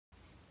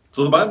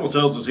So the Bible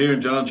tells us here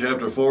in John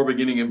chapter 4,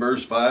 beginning in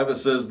verse 5, it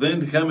says,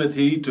 "Then cometh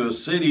he to a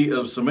city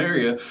of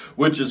Samaria,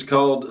 which is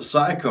called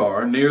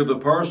Sychar, near the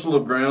parcel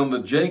of ground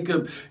that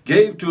Jacob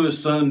gave to his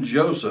son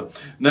Joseph.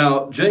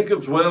 Now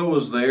Jacob's well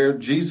was there.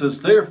 Jesus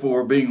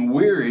therefore, being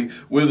weary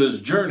with his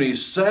journey,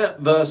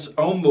 sat thus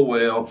on the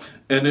well,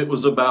 and it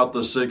was about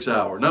the 6th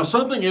hour." Now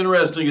something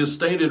interesting is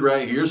stated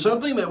right here,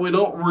 something that we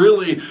don't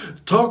really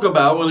talk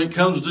about when it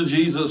comes to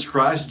Jesus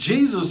Christ.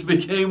 Jesus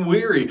became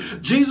weary.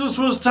 Jesus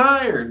was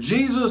tired.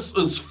 Jesus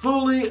was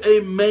fully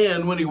a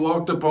man when he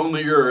walked upon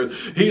the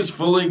earth. He's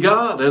fully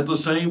God at the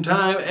same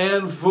time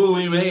and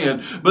fully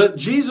man. But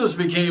Jesus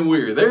became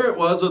weary. There it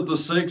was at the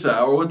 6th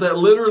hour. What that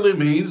literally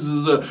means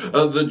is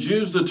the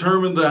Jews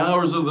determined the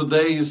hours of the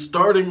day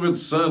starting with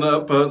sun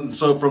up. And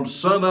so from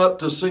sun up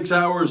to 6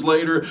 hours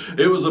later,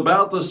 it was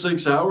about the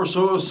 6th hour.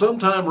 So it was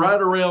sometime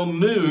right around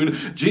noon.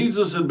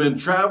 Jesus had been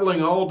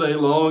traveling all day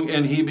long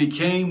and he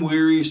became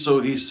weary. So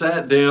he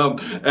sat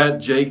down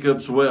at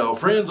Jacob's well.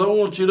 Friends, I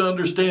want you to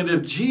understand,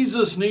 if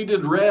Jesus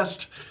needed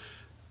rest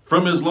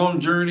from his long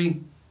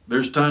journey,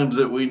 there's times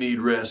that we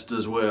need rest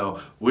as well.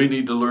 We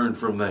need to learn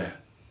from that.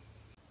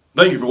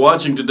 Thank you for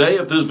watching today.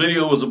 If this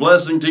video was a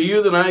blessing to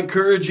you, then I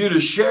encourage you to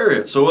share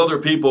it so other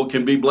people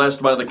can be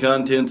blessed by the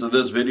contents of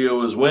this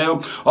video as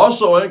well.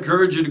 Also, I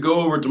encourage you to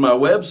go over to my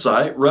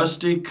website,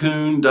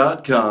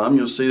 rustykuhn.com.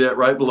 You'll see that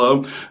right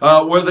below.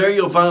 Where there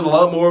you'll find a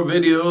lot more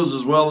videos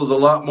as well as a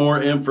lot more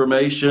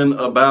information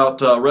about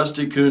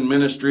Rusty Kuhn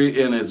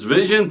Ministry and its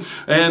vision.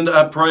 And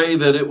I pray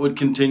that it would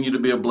continue to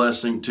be a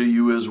blessing to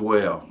you as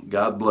well.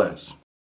 God bless.